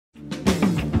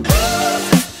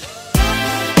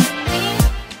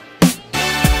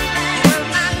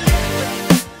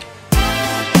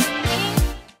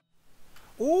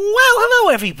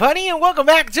everybody, and welcome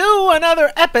back to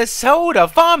another episode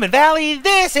of Farm and Valley.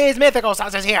 This is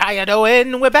MythicalSausage here. How you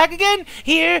doing? We're back again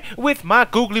here with my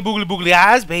googly boogly boogly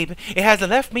eyes, baby. It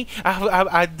hasn't left me.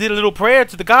 I did a little prayer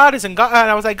to the goddess, and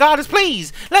I was like, Goddess,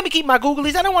 please let me keep my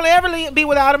googlies. I don't want to ever be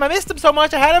without them. I missed them so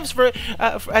much. I had them for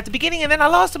at the beginning, and then I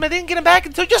lost them. I didn't get them back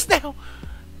until just now.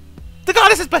 The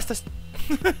goddess has blessed us.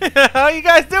 How you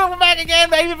guys doing? We're back again,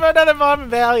 baby, for another Farm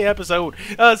and Valley episode.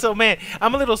 So man,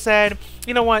 I'm a little sad.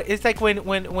 You know what? It's like when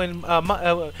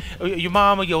your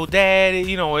mom or your dad,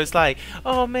 you know, it's like,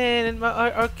 oh man,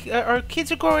 our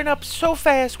kids are growing up so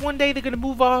fast. One day they're gonna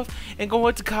move off and go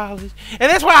into college, and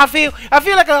that's why I feel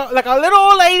like a little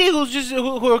old lady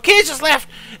who her kids just left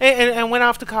and went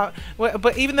off to college.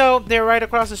 But even though they're right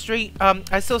across the street, I'm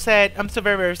still sad. I'm still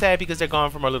very, very sad because they're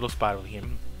gone from our little spot over here.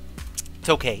 It's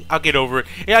okay. I'll get over it.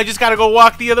 Yeah, I just gotta go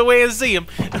walk the other way and see him.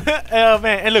 Oh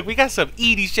man! And look, we got some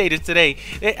Edie shaders today.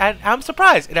 I'm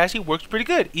surprised. It actually works pretty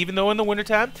good, even though in the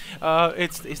wintertime,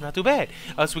 it's not too bad.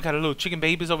 So we got a little chicken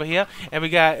babies over here, and we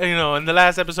got, you know, in the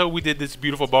last episode we did this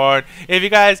beautiful barn. If you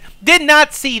guys did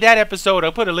not see that episode,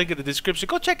 I'll put a link in the description.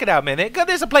 Go check it out, man.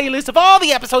 There's a playlist of all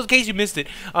the episodes in case you missed it.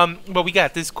 But we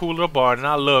got this cool little barn, and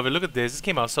I love it. Look at this. This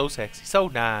came out so sexy, so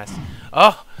nice.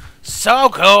 Oh. So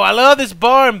cool. I love this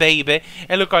barn, baby.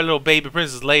 And look, our little baby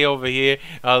princess Leia over here.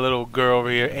 Our little girl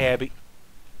over here, Abby.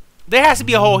 There has to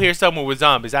be a hole here somewhere with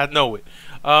zombies. I know it.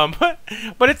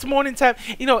 But it's morning time.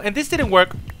 You know, and this didn't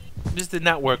work. This did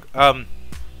not work. I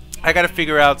got to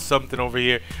figure out something over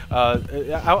here.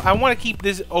 I want to keep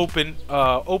this open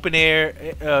air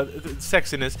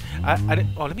sexiness.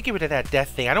 Oh, let me get rid of that death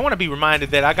thing. I don't want to be reminded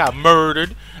that I got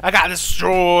murdered. I got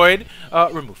destroyed.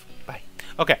 Remove. Bye.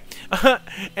 Okay.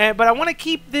 But I want to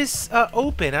keep this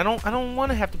open. I don't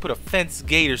want to have to put a fence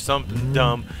gate or something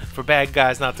dumb for bad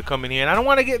guys not to come in here. And I don't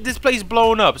want to get this place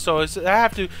blown up. So I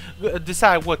have to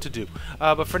decide what to do.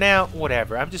 But for now,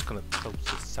 whatever. I'm just gonna close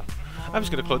this up. I'm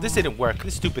just gonna close. This didn't work.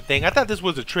 This stupid thing. I thought this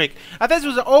was a trick. I thought this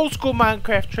was an old school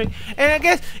Minecraft trick. And I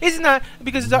guess it's not,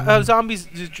 because zombies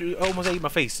almost ate my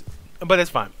face. But that's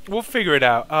fine. We'll figure it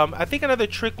out. I think another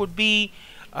trick would be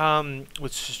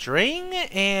with string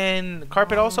and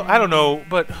carpet also. I don't know,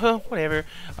 but whatever.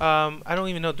 I don't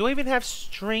even know. Do I even have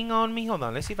string on me? Hold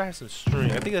on, let's see if I have some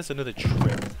string. I think that's another trick.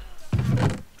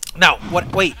 No,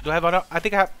 what? Wait, do I have it on? I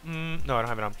think I have. No, I don't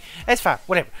have it on me. That's fine.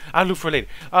 Whatever. I'll look for it later.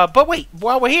 But wait,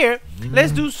 while we're here,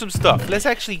 let's do some stuff. Let's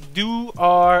actually do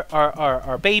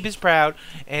our babies proud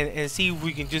and see if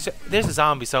we can just. There's a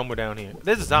zombie somewhere down here.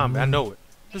 There's a zombie. I know it.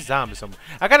 There's a zombie somewhere.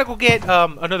 I gotta go get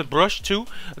another brush too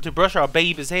to brush our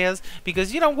babies' hairs,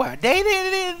 because you know what,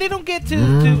 they don't get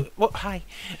to well, hi,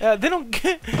 they don't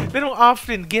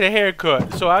often get a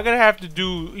haircut, so I gotta have to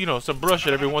do, you know, some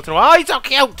brushing every once in a while. Oh, he's so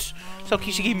cute. So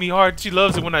cute. She gave me heart. She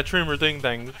loves it when I trim her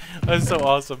thing. That's so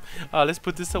awesome. Let's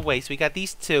put this away. So we got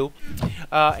these two,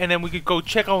 and then we could go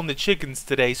check on the chickens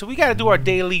today. So we gotta do our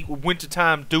daily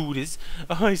wintertime duties.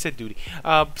 Oh, he said duty.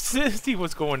 See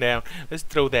what's going down. Let's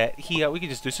throw that here. We can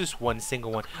just do this. Just one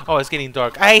single one. Oh, it's getting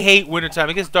dark. I hate wintertime.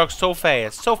 It gets dark so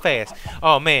fast. So fast.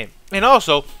 Oh man. And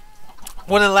also,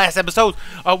 one of the last episodes,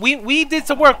 we did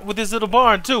some work with this little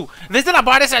barn too. This is not a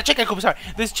barn, this is a chicken coop. Sorry,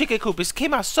 this chicken coop. It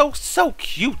came out so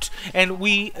cute, and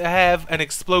we have an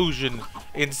explosion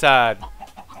inside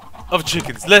of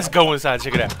chickens. Let's go inside.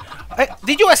 Check it out. Hey,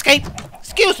 did you escape?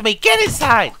 Excuse me. Get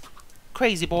inside.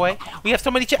 Crazy boy. We have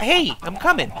so many hey, I'm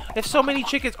coming. We have so many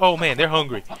chickens. Oh man, they're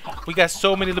hungry. We got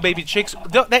so many little baby chicks.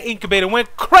 That incubator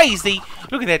went crazy.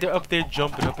 Look at that. They're up there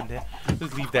jumping up and down.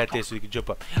 Let's leave that there so you can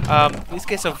jump up. Let's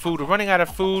get some food. We're running out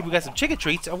of food. We got some chicken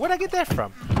treats. Where'd I get that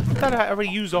from? I thought I already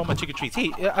used all my chicken treats.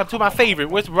 Hey, up to my favorite.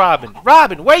 Where's Robin?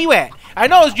 Robin, where you at? I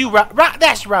know it's you,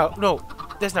 that's Robin. No.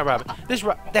 That's not Robin. That's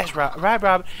Robin.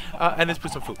 Robin. And let's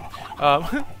put some food.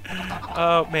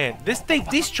 Man,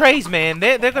 these trays, man,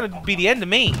 they're gonna be the end of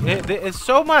me. It's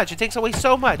so much. It takes away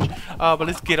so much. But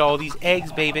let's get all these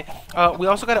eggs, baby. We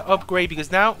also gotta upgrade,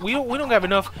 because now we don't have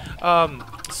enough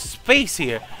space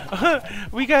here.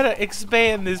 We gotta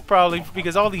expand this probably,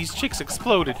 because all these chicks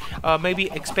exploded.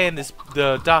 Maybe expand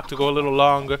the dock to go a little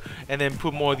longer, and then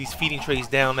put more of these feeding trays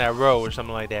down that row or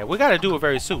something like that. We gotta do it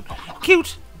very soon.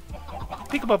 Cute.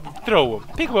 Pick them up and throw them.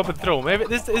 Pick them up and throw them.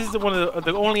 This is one of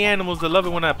the only animals that love it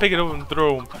when I pick it up and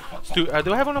throw them. Do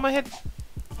I have one on my head?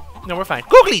 No, we're fine.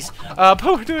 Googlies! But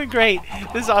we're doing great.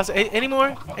 This is awesome. Any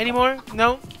more? Any more?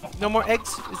 No? No more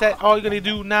eggs? Is that all you're going to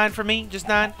do? 9 for me? Just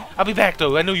 9? I'll be back,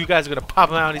 though. I know you guys are going to pop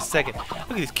them out in a second.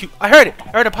 Look at this cute. I heard it. I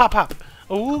heard a pop.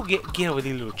 Oh, get over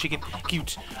there, little chicken.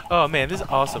 Cute. Oh, man, this is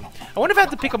awesome. I wonder if I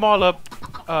have to pick them all up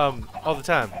all the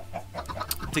time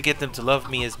to get them to love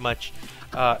me as much.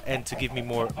 and to give me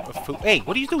more food. Hey,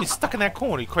 what are you doing stuck in that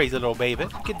corn, you crazy little baby?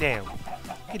 Get down.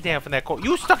 Get down from that corn.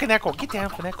 You stuck in that corn. Get down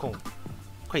from that corn.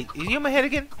 Wait, is he on my head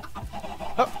again?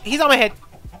 Oh, he's on my head.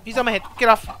 He's on my head. Get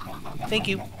off. Thank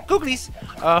you. Googlies.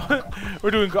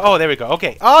 We're doing... Oh, there we go.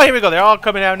 Okay. Oh, here we go. They're all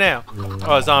coming out now.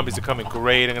 Oh, zombies are coming.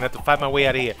 Great. I'm going to have to fight my way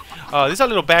out of here. This is a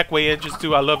little back way entrance,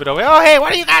 too. I love it over here. Oh, hey,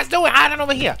 what are you guys doing? Hiding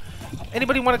over here.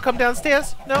 Anybody want to come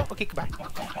downstairs? No? Okay, goodbye.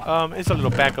 It's a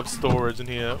little backup storage in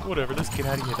here. Whatever. Let's get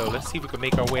out of here, though. Let's see if we can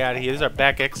make our way out of here. This is our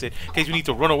back exit in case we need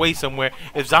to run away somewhere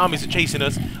if zombies are chasing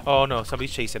us. Oh, no.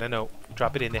 Somebody's chasing. I know.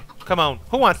 Drop it in there. Come on.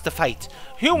 Who wants to fight?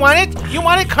 You want it? You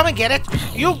want it? Come and get it.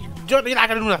 You're not going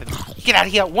to do nothing. Get out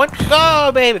of here. One.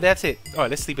 Go, baby. That's it. All right.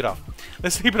 Let's sleep it off.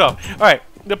 Let's sleep it off. All right.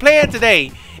 The plan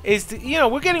today is to, you know,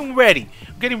 we're getting ready.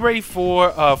 We're getting ready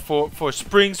for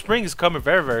spring. Spring is coming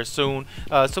very, very soon.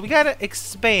 So we gotta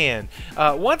expand.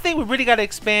 One thing we really gotta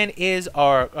expand is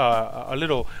our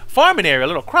little farming area, a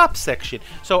little crop section.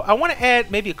 So I want to add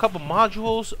maybe a couple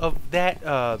modules of that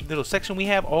little section we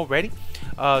have already.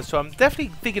 So I'm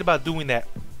definitely thinking about doing that.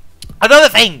 Another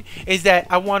thing is that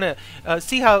I want to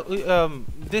see how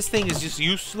this thing is just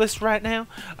useless right now.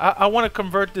 I want to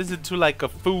convert this into like a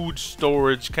food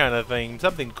storage kind of thing,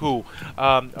 something cool,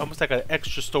 almost like an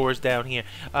extra storage down here.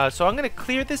 So I'm gonna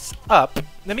clear this up.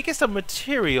 Let me get some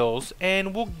materials,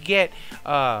 and we'll get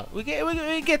we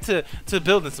get to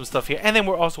building some stuff here, and then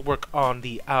we'll also work on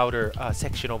the outer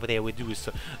section over there. We do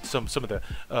some of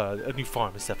the new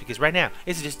farm and stuff, because right now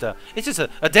it's just a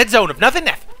dead zone of nothing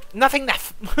left. Nothing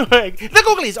left. The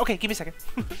googlies. Okay, give me a second.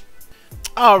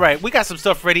 Alright, we got some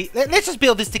stuff ready. Let's just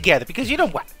build this together, because you know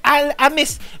what? I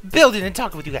miss building and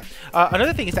talking with you guys.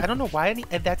 Another thing is, I don't know why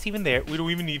that's even there. We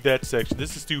don't even need that section.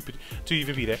 This is stupid to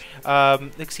even be there.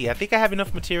 Let's see. I think I have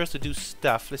enough materials to do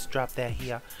stuff. Let's drop that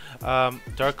here.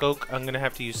 Dark oak, I'm going to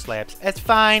have to use slabs. That's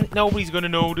fine. Nobody's going to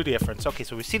know the difference. Okay,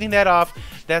 so we're sealing that off.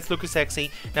 That's looking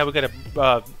sexy. Now we're going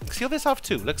to seal this off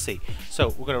too. Let's see. So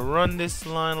we're going to run this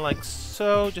line like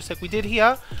so, just like we did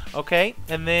here. Okay,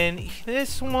 and then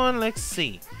this one, let's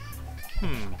see.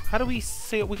 How do we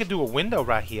see? We could do a window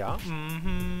right here.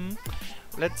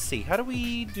 Let's see. How are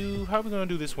we gonna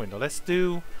do this window? Let's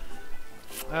do.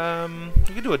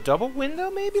 We could do a double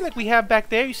window, maybe, like we have back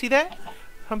there. You see that?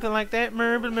 Something like that.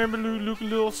 Remember, look a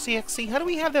little sexy. How do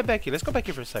we have that back here? Let's go back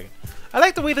here for a second. I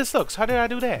like the way this looks. How did I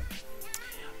do that?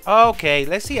 Okay,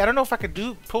 let's see. I don't know if I could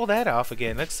pull that off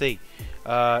again. Let's see.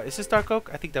 Is this dark oak?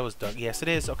 I think that was dark. Yes, it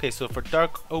is. Okay, so for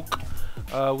dark oak,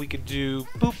 we could do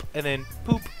poop and then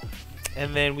poop.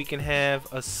 And then we can have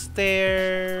a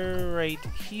stair right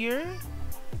here,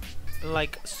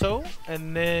 like so.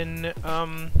 And then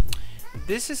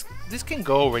this can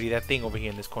go already. That thing over here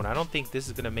in this corner. I don't think this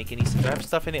is gonna make any sense. I have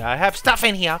stuff in here. I have stuff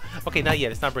in here. Okay, not yet.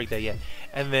 Let's not break that yet.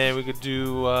 And then we could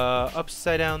do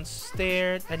upside down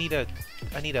stair. I need a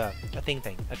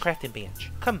thing, a crafting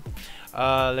bench. Come.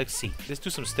 Let's see. Let's do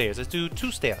some stairs. Let's do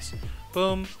 2 stairs.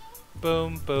 Boom,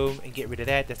 boom, boom, and get rid of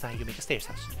that. That's not how you make a stairs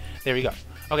house. There we go.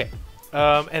 Okay.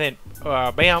 And then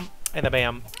bam and a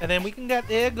bam, and then we can get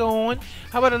there going.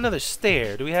 How about another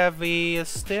stair? Do we have a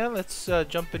stair? Let's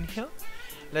jump in here.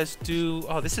 Let's do.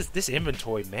 Oh, this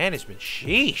inventory management.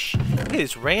 Sheesh! Look at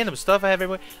this random stuff I have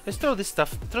everywhere. Let's throw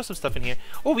some stuff in here.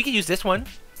 Oh, we can use this one.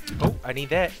 Oh, I need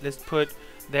that. Let's put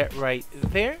that right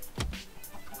there.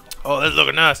 Oh, that's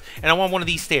looking nice. And I want one of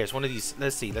these stairs. One of these.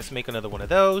 Let's see. Let's make another one of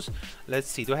those. Let's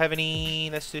see. Do I have any?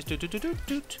 Let's just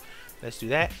Let's do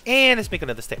that. And let's make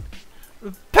another stair.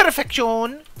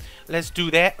 Perfection. Let's do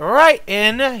that right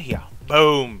in here.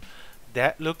 Boom.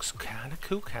 That looks kind of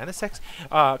cool, kind of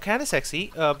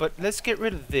sexy. But let's get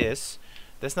rid of this.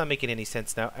 That's not making any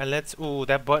sense now. And let's. Ooh,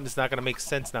 that button is not gonna make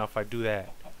sense now if I do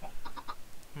that.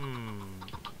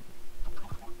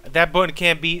 That button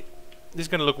can't be. This is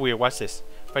gonna look weird. Watch this.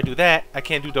 If I do that, I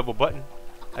can't do double button.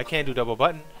 I can't do double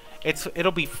button.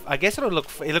 It'll be. I guess it'll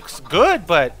look. It looks good,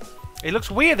 but it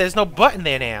looks weird. There's no button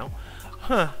there now.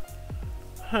 Huh.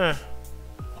 I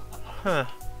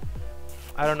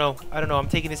don't know. I'm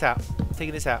taking this out.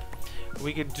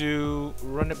 We could do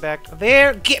run it back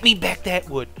there. Get me back that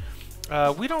wood.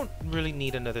 We don't really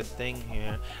need another thing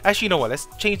here. Actually, you know what? Let's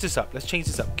change this up.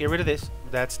 Get rid of this.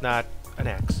 That's not an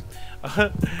axe.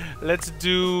 Let's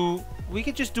do. We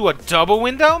could just do a double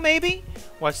window, maybe.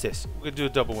 Watch this. We could do a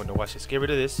double window. Watch this. Get rid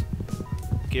of this.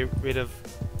 Get rid of.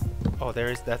 Oh,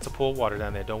 that's a pool of water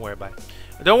down there. Don't worry about it.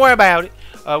 Don't worry about it.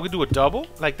 We do a double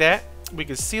like that. We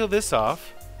can seal this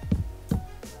off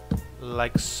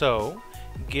like so.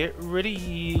 Get rid of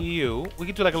you. We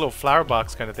could do like a little flower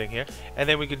box kind of thing here, and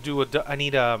then we could do a. I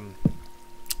need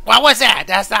What was that?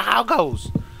 That's not how it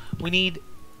goes. We need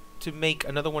to make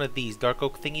another one of these dark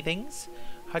oak thingy things.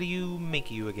 How do you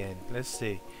make you again? Let's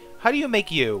see. How do you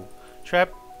make you?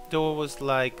 Trap door was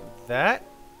like that?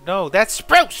 No, that's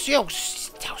spruce! Yo, what's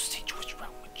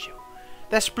wrong with you?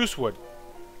 That's spruce wood.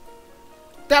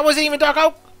 That wasn't even dark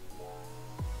oak!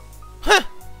 Huh!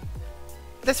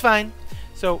 That's fine.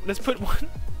 So, let's put one...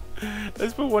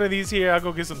 let's put one of these here. I'll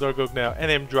go get some dark oak now.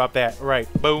 And then drop that. Right.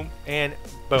 Boom. And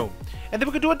boom. And then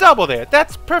we can do a double there.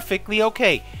 That's perfectly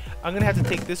okay. I'm gonna have to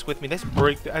take this with me. Let's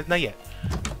break... not yet.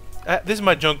 This is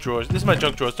my junk drawers. This is my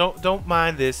junk drawers. Don't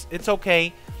mind this. It's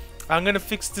okay. I'm gonna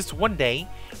fix this one day,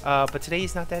 but today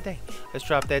is not that day. Let's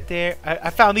drop that there. I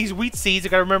found these wheat seeds. I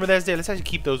gotta remember that's there. Let's actually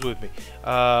keep those with me.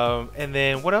 And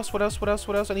then what else? What else? What else?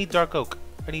 What else? I need dark oak.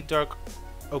 I need dark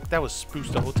oak. That was spruce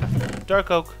the whole time.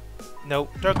 Dark oak. No,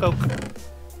 dark oak.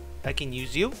 I can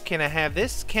use you. Can I have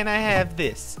this? Can I have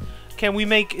this? Can we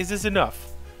make? Is this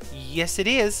enough? Yes, it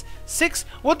is. 6.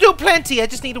 We'll do plenty. I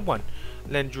just need a 1.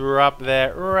 Then drop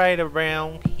that right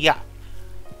around here.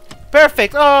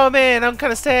 Perfect. Oh man, I'm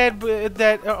kind of sad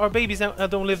that our babies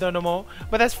don't live there no more,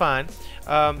 but that's fine.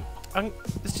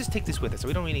 Let's just take this with us.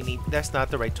 We don't really need. That's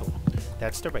not the right tool.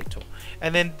 That's the right tool.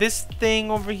 And then this thing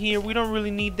over here, we don't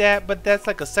really need that, but that's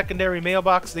like a secondary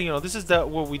mailbox. You know, this is the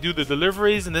where we do the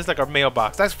deliveries, and this is like our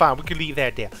mailbox. That's fine. We can leave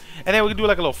that there. And then we can do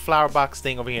like a little flower box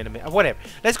thing over here in a minute. Whatever.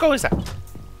 Let's go inside.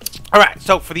 All right.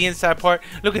 So for the inside part,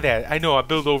 look at that. I know I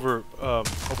build over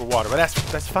water, but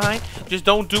that's fine. Just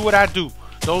don't do what I do.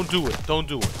 Don't do it. Don't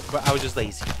do it. But I was just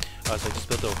lazy. So I just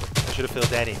built over. I should have filled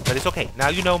that in. But it's okay. Now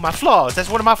you know my flaws. That's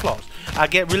one of my flaws. I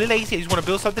get really lazy. I just want to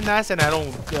build something nice and I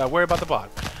don't worry about the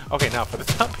bottom. Okay, now for the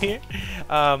top here.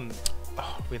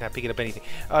 We're not picking up anything.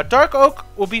 Dark oak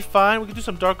will be fine. We can do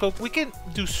some dark oak. We can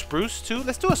do spruce too.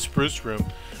 Let's do a spruce room.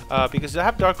 Because I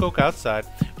have dark oak outside.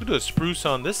 We'll do a spruce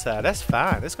on this side. That's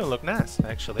fine. That's going to look nice,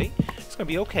 actually. It's going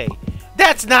to be okay.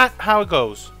 That's not how it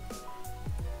goes.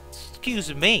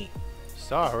 Excuse me.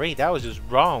 Sorry, that was just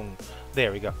wrong.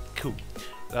 There we go. Cool.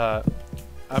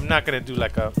 I'm not gonna do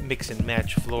like a mix and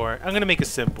match floor. I'm gonna make it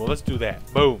simple. Let's do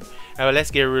that. Boom. Let's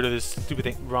get rid of this stupid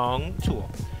thing. Wrong tool.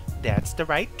 That's the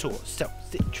right tool. So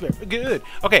very good.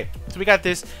 Okay, so we got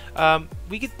this.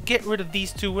 We could get rid of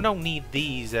these two. We don't need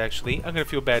these actually. I'm gonna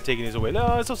feel bad taking these away.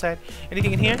 Oh, it's so sad.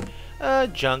 Anything in here?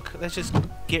 Junk. Let's just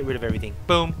get rid of everything.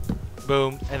 Boom.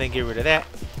 Boom, and then get rid of that.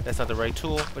 That's not the right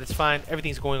tool, but it's fine.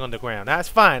 Everything's going on the ground. That's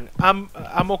fine.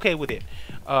 I'm okay with it.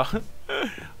 And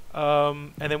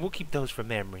then we'll keep those for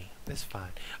memory. That's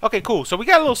fine. Okay, cool. So we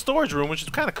got a little storage room, which is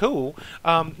kind of cool.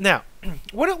 Now,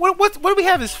 what do we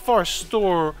have as far as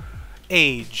store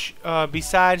age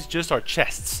besides just our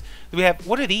chests? Do we have?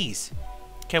 What are these?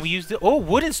 Can we use the? Oh,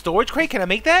 wooden storage crate. Can I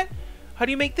make that? How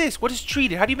do you make this? What is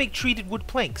treated? How do you make treated wood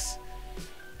planks?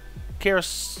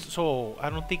 Carousel. I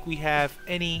don't think we have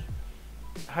any.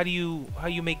 How do you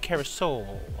make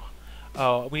carousel?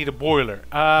 We need a boiler.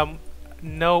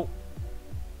 No.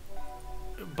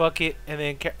 Bucket and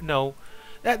then no.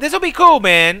 This will be cool,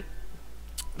 man.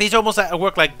 These almost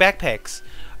work like backpacks.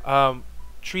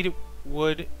 Treated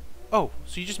wood. Oh,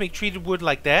 so you just make treated wood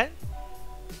like that?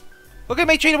 Okay,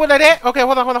 make treated wood like that. Okay,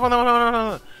 hold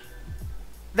on.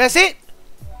 That's it.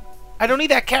 I don't need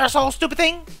that carousel, stupid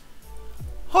thing.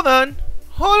 Hold on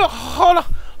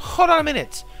a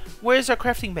minute. Where's our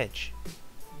crafting bench?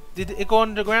 Did it go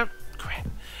underground? Crap.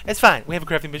 It's fine. We have a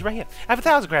crafting bench right here. I have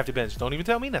 1,000 crafting benches. Don't even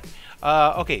tell me nothing.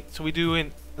 Okay, so we do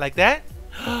it like that.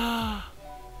 Oh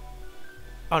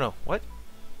no, what?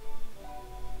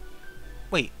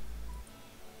 Wait.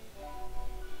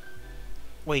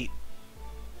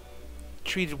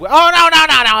 Treated wood. Oh no.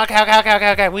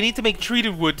 Okay. We need to make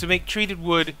treated wood to make treated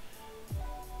wood.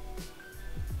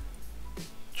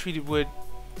 Treated wood.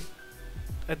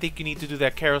 I think you need to do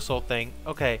that carousel thing.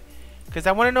 Okay. Because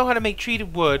I want to know how to make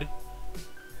treated wood.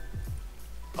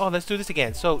 Oh, let's do this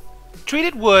again. So,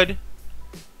 treated wood.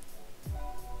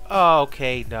 Oh,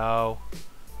 okay, no.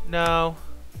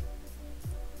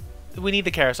 We need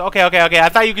the carousel. Okay. I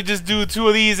thought you could just do 2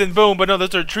 of these and boom, but no,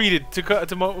 those are treated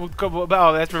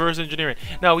oh, that's reverse engineering.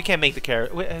 No, we can't make the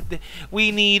carousel.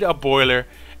 We need a boiler,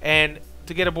 and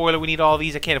to get a boiler, we need all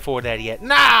these. I can't afford that yet.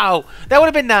 No! That would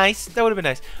have been nice.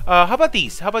 How about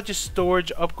these? How about just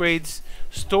storage upgrades?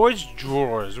 Storage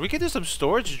drawers. We could do some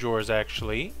storage drawers,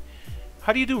 actually.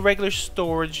 How do you do regular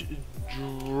storage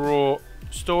drawers?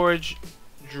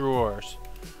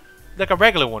 Like a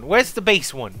regular one. Where's the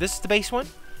base one? This is the base one?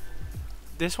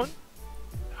 This one?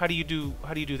 How do you do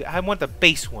that? I want the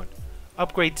base one.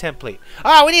 Upgrade template.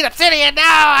 Oh, we need obsidian! No!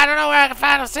 I don't know where I can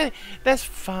find obsidian. That's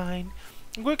fine.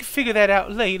 We can figure that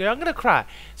out later. I'm gonna cry.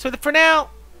 So for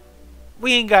now,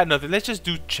 We ain't got nothing. Let's just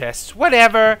do chests.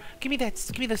 Whatever. Give me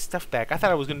the stuff back. I thought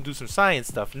I was gonna do some science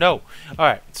stuff. No. All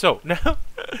right. So now,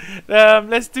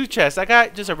 let's do chests. I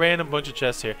got just a random bunch of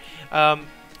chests here.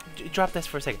 Drop this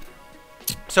for a second.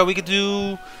 So we could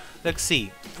do. Let's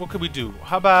see. What could we do?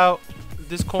 How about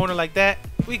this corner like that?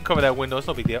 We can cover that window. It's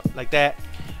no big deal. Like that.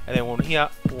 And then one here.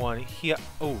 One here.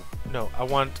 Oh no. I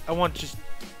want just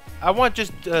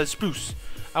spruce.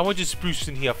 I want just spruce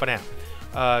in here for now.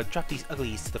 Drop these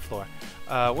uglies to the floor.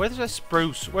 Where's the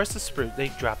spruce? Where's the spruce? They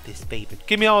drop this baby.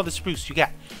 Give me all the spruce you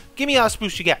got. Give me all the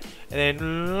spruce you got. And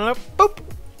then boop.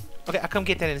 Okay, I'll come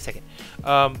get that in a second.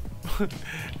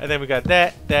 And then we got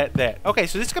that. Okay,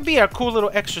 so this could be our cool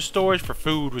little extra storage for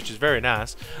food, which is very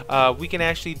nice. We can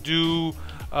actually do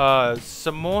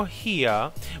some more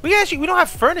here. We don't have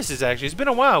furnaces actually. It's been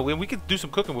a while. We could do some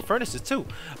cooking with furnaces too.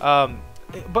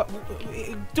 But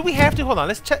do we have to? Hold on,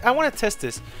 let's check. I want to test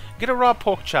this. Get a raw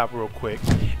pork chop real quick.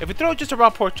 If we throw just a raw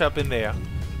pork chop in there,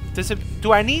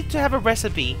 do I need to have a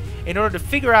recipe in order to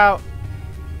figure out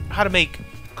how to make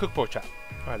cooked pork chop?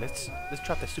 All right, let's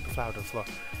drop that super flour to the floor.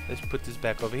 Let's put this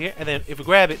back over here, and then if we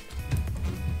grab it,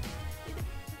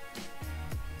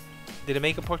 did it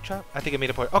make a pork chop? I think it made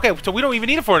a pork. Okay, so we don't even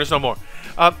need a furnace no more.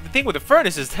 The thing with the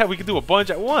furnace is that we can do a bunch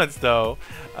at once, though.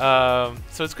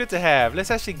 So it's good to have.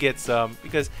 Let's actually get some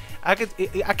because I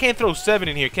can't throw 7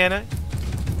 in here, can I?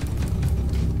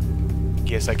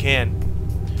 Yes, I can.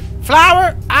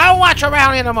 Flour, I don't watch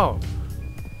around anymore.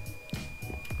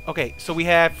 Okay, so we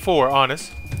have 4 on us,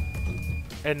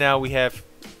 and now we have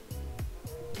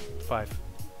 5.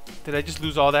 Did I just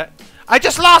lose all that? I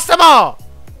just lost them all.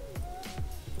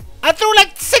 I threw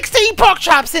like 16 pork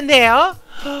chops in there.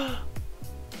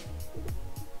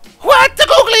 What? The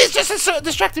googlies just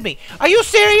distracted me. Are you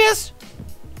serious?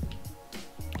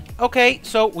 Okay,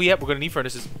 so we're gonna need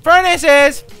furnaces.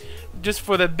 Furnaces! Just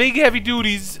for the big heavy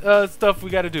duties stuff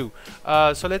we gotta do.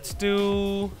 So let's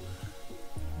do.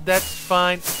 That's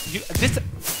fine.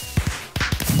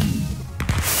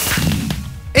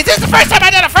 Is this the first time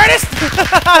I did a furnace?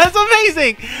 That's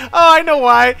amazing! Oh, I know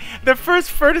why. The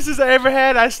first furnaces I ever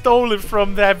had, I stole it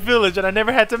from that village, and I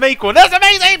never had to make one. That's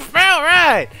amazing! All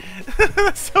right.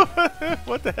 So,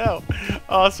 what the hell?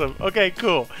 Awesome. Okay,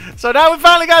 cool. So now we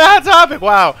finally got a hot topic.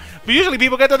 Wow. But usually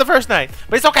people get to the first night.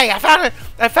 But it's okay. I found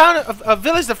a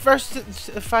village the first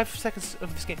 5 seconds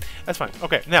of this game. That's fine.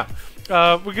 Okay, now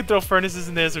we can throw furnaces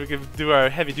in there so we can do our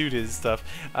heavy duties stuff.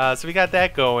 So we got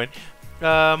that going.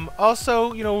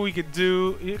 Also, you know what we could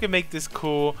do? You can make this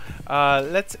cool.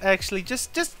 Let's actually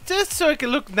just so it can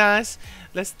look nice.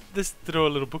 Let's throw a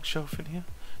little bookshelf in here.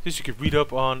 Just you could read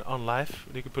up on life.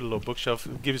 You could put a little bookshelf,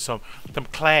 give it some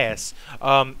class.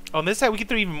 On this side, we can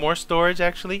throw even more storage.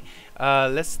 Actually,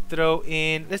 let's throw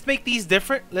in. Let's make these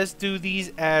different. Let's do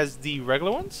these as the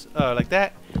regular ones, like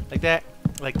that, like that,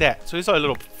 like that. So it's our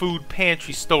little food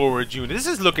pantry storage unit. This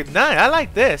is looking nice. I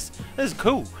like this. This is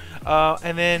cool.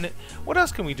 And then what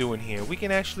else can we do in here? We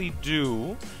can actually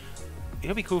do.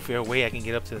 It'll be cool if there's a way I can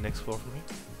get up to the next floor from here.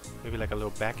 Maybe like a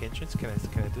little back entrance. Can I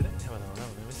do that? Hold on,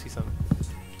 let me see something.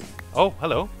 Oh,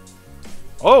 hello.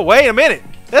 Oh, wait a minute.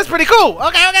 That's pretty cool.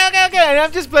 Okay. And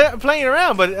I'm just playing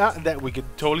around, but that we could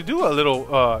totally do a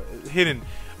little hidden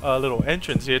little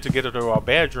entrance here to get into our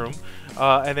bedroom.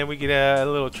 And then we get a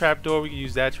little trapdoor. We can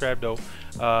use that trapdoor.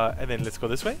 And then let's go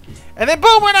this way. And then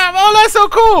boom, we're out. Oh, that's so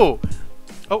cool.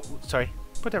 Oh, sorry.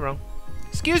 Put that wrong.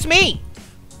 Excuse me.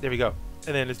 There we go.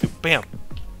 And then let's do bam.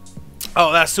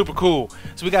 Oh, that's super cool.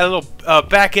 So we got a little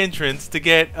back entrance to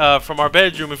get from our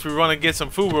bedroom if we want to get some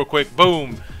food real quick.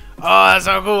 Boom. Oh, that's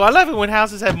so cool. I love it when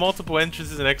houses have multiple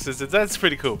entrances and exits. That's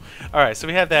pretty cool. All right, so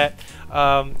we have that.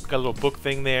 Got a little book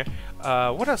thing there.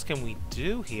 What else can we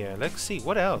do here? Let's see.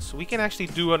 What else? We can actually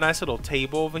do a nice little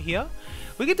table over here.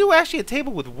 We could do actually a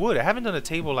table with wood. I haven't done a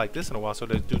table like this in a while, so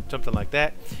let's do something like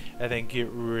that. And then get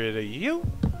rid of you.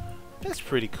 That's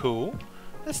pretty cool.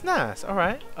 That's nice. All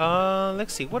right.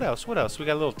 Let's see. What else? What else? We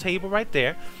got a little table right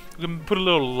there. We can put a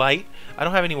little light. I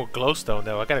don't have any more glowstone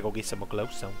though. I gotta go get some more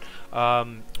glowstone.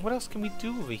 What else can we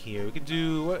do over here? We could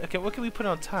do. What can we put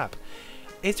on top?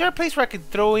 Is there a place where I could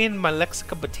throw in my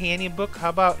Lexica Botania book? How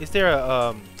about? Is there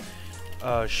a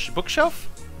bookshelf?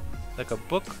 Like a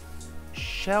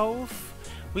bookshelf?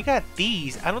 We got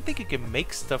these. I don't think you can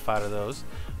make stuff out of those.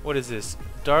 What is this?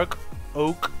 Dark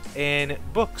oak and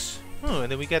books.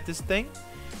 And then we got this thing.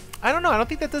 I don't know. I don't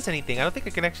think that does anything. I don't think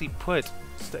I can actually put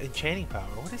enchanting power.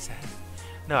 What is that?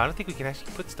 No, I don't think we can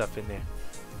actually put stuff in there.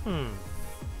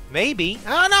 Maybe.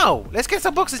 I don't know. Let's get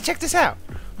some books and check this out.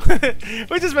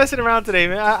 We're just messing around today,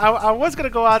 man. I was going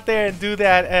to go out there and do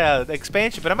that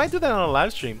expansion, but I might do that on a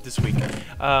live stream this week.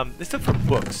 Let's look for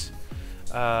books.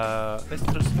 Let's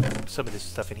throw some of this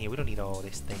stuff in here. We don't need all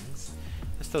these things.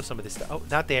 Let's throw some of this stuff. Oh,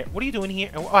 not there. What are you doing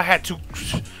here? Oh, I had 2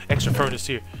 extra furnace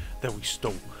here that we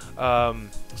stole.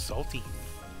 Salty.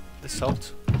 The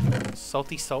salt.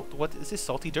 Salty salt. What is this?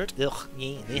 Salty dirt? Ugh.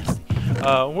 Yeah, nasty.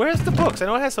 Where's the books? I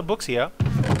know it has some books here.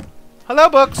 Hello,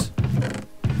 books.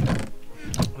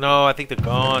 No, I think they're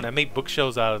gone. I made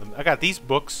bookshelves out of them. I got these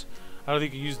books. I don't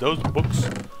think you can use those books.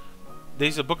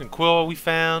 There's a book and quill we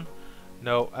found.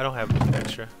 No, I don't have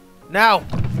extra. No!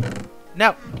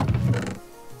 No!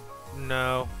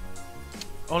 No.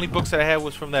 Only books that I had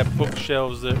was from that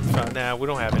bookshelves that we found. Nah, we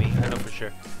don't have any. I know for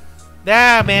sure.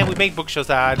 Nah, man, we make bookshelves.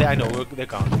 I know, they're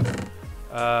gone.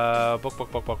 Book.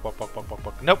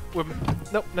 Nope,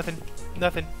 nope,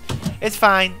 nothing. It's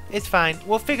fine. It's fine.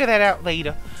 We'll figure that out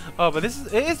later. Oh, but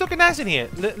it's looking nice in here.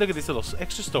 Look at this little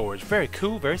extra storage. Very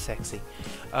cool, very sexy.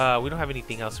 We don't have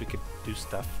anything else we could do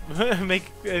stuff. Make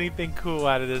anything cool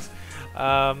out of this.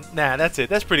 Nah, that's it.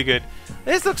 That's pretty good.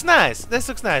 This looks nice. I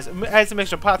had some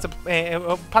extra pots of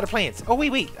pot of plants. Oh,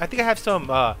 wait. I think I have some.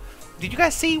 Did you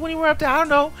guys see when you were up there? I don't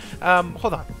know.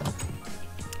 Hold on.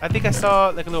 I think I saw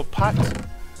like a little pot.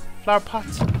 Flower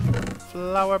pot.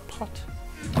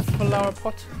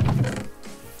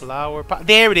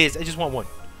 There it is. I just want one.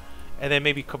 And then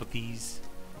maybe a couple of these.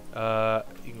 You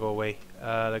can go away.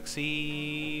 Let's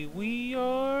see. We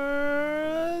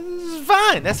are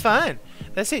fine. That's fine.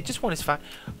 That's it. Just one is fine.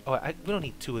 Oh, we don't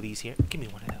need 2 of these here. Give me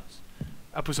one of those.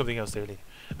 I'll put something else there later.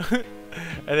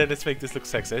 And then let's make this look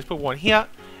sexy. Let's put one here,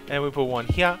 and we put one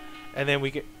here, and then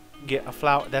we get a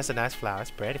flower. That's a nice flower. It's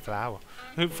a pretty flower.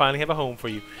 We finally have a home for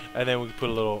you. And then we put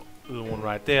a little one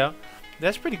right there.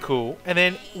 That's pretty cool. And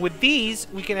then with these,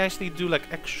 we can actually do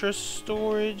like extra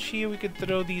storage here. We could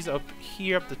throw these up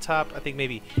here, up the top. I think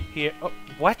maybe here. Oh,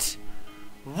 what?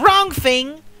 Wrong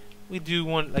thing! We do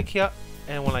one like here,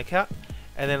 and one like here.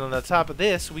 And then on the top of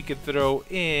this, we could throw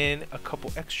in a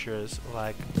couple extras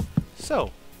like so.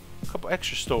 A couple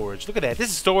extra storage. Look at that. This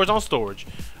is storage on storage.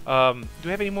 Do we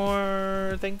have any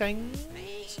more things?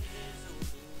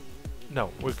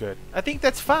 No, we're good. I think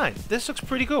that's fine. This looks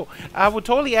pretty cool. I would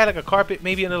totally add like a carpet,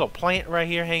 maybe a little plant right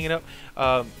here hanging up.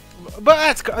 But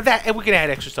that's that, and we can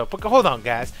add extra stuff. But hold on,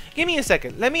 guys. Give me a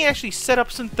second. Let me actually set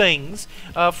up some things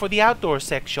for the outdoor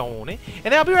section, and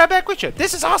then I'll be right back with you.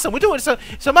 This is awesome. We're doing some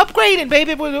upgrading,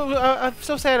 baby. I'm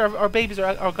so sad our babies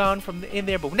are gone from in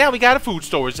there, but now we got a food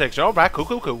storage section. All right,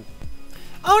 cool.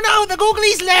 Oh no, the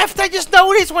googlies left. I just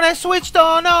noticed when I switched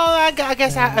on. Oh, I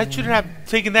guess I shouldn't have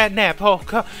taken that nap. Oh,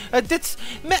 God.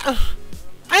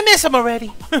 I miss them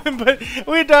already. But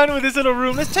we're done with this little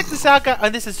room. Let's check this out.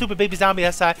 This is Super Baby Zombie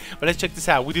outside, but let's check this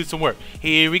out. We did some work.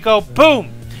 Here we go.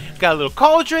 Boom. Got a little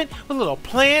cauldron, a little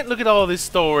plant. Look at all this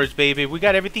storage, baby. We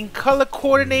got everything color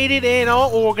coordinated and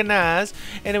all organized.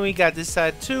 And then we got this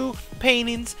side too.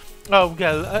 Paintings. Oh, we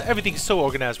got everything's so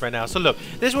organized right now. So look,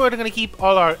 this is where we're gonna keep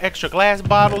all our extra glass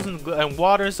bottles and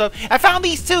water and stuff. I found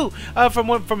these too from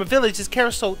a village. This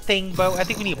carousel thing, but I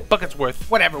think we need a bucket's worth.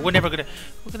 Whatever. We're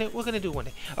gonna do one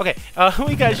day. Okay.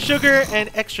 We got sugar and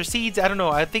extra seeds. I don't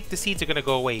know. I think the seeds are gonna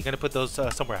go away. You're gonna put those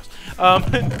somewhere else.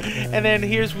 And then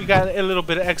we got a little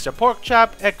bit of extra pork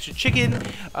chop, extra chicken.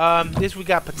 This we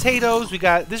got potatoes. We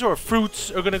got this is where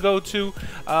fruits are gonna go to.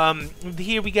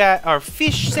 Here we got our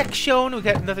fish section. We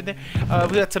got nothing there.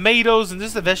 We got tomatoes and this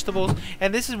is the vegetables,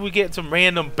 and this is we get some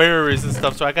random berries and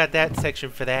stuff. So I got that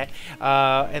section for that,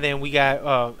 and then we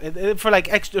got for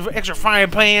like extra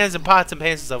frying pans and pots and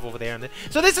pans and stuff over there.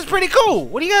 So this is pretty cool.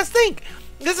 What do you guys think?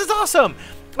 This is awesome.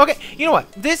 Okay, you know what?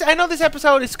 I know this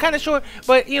episode is kind of short,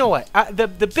 but you know what?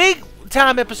 The big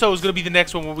time episode is going to be the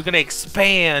next one where we're going to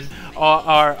expand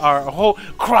our whole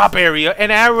crop area,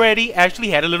 and I already actually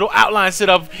had a little outline set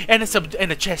up and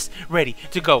a chest ready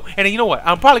to go. And you know what?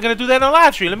 I'm probably going to do that on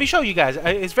live stream. Let me show you guys.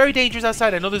 It's very dangerous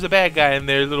outside. I know there's a bad guy in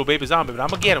there, little baby zombie, but I'm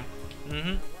going to get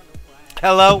him.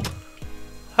 Hello?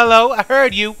 Hello? I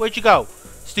heard you. Where'd you go?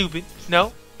 Stupid.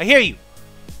 No? I hear you.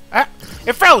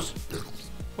 It froze.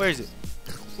 Where is it?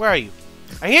 Where are you?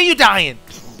 I hear you dying.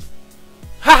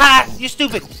 Haha, you're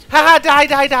stupid. Haha,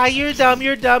 die. You're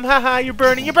dumb. Haha, you're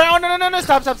burning. Oh, no.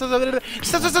 Stop. Stop. Stupid.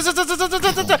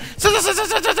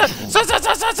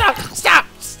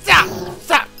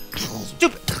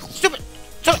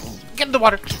 Get in the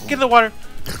water.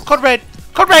 Code red.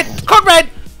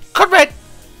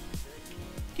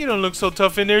 You don't look so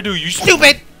tough in there, do you?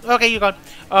 Stupid. Okay, you're gone.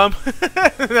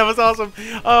 That was awesome.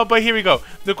 But here we go.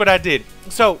 Look what I did.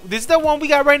 So this is the one we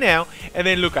got right now, and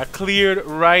then look, I cleared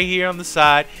right here on the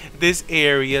side this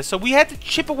area. So we had to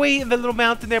chip away in the little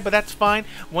mountain there, but that's fine.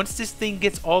 Once this thing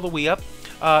gets all the way up,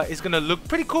 is gonna look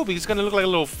pretty cool because it's gonna look like a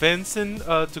little fencing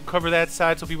to cover that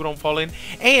side so people don't fall in,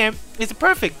 and it's a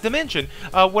perfect dimension.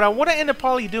 What I want to end up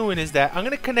probably doing is that I'm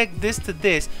gonna connect this to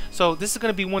this, so this is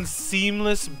gonna be one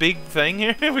seamless big thing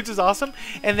here, which is awesome.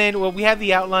 And then well, we have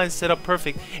the outline set up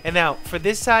perfect. And now for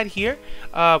this side here,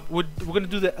 we're gonna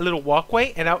do the little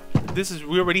walkway, and out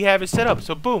we already have it set up.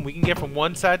 So boom, we can get from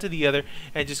one side to the other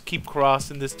and just keep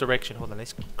crossing this direction. Hold on,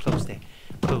 let's close that,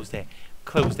 close that,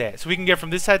 close that, so we can get from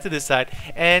this side to this side,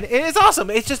 and it's awesome.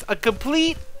 It's just a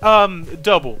complete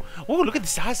double. Oh, look at the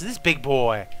size of this big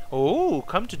boy. Oh,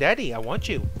 come to daddy, I want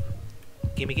you.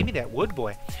 Give me that wood,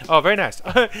 boy. Oh, very nice.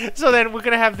 So then we're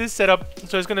gonna have this set up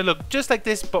so it's gonna look just like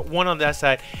this, but one on that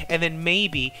side, and then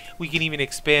maybe we can even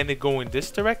expand it going this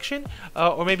direction,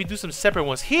 or maybe do some separate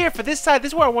ones here for this side.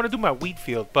 This is where I want to do my wheat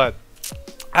field, but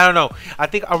I don't know. I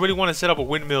think I really want to set up a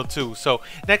windmill too. So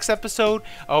next episode,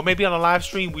 or maybe on a live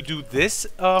stream, we do this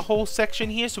whole section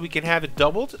here so we can have it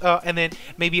doubled. And then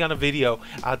maybe on a video,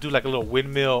 I'll do like a little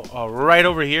windmill right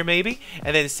over here maybe.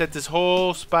 And then set this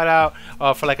whole spot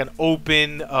out for like an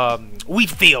open wheat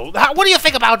field. What do you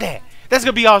think about that? That's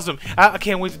going to be awesome. I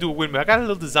can't wait to do a windmill. I got a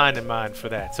little design in mind for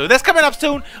that. So that's coming up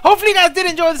soon. Hopefully you guys did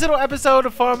enjoy this little episode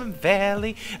of Farming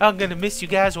Valley. I'm going to miss you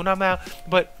guys when I'm out.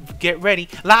 But get ready.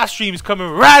 Live stream is coming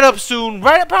right up soon.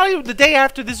 Right, probably the day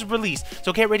after this is released.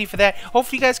 So get ready for that.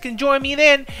 Hopefully you guys can join me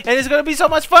then. And it's going to be so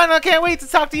much fun. I can't wait to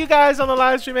talk to you guys on the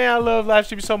live stream. Man, I love live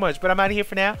streaming so much. But I'm out of here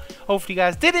for now. Hopefully you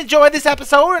guys did enjoy this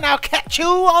episode. And I'll catch you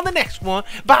on the next one.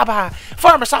 Bye-bye.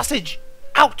 Farmer Sausage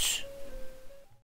out.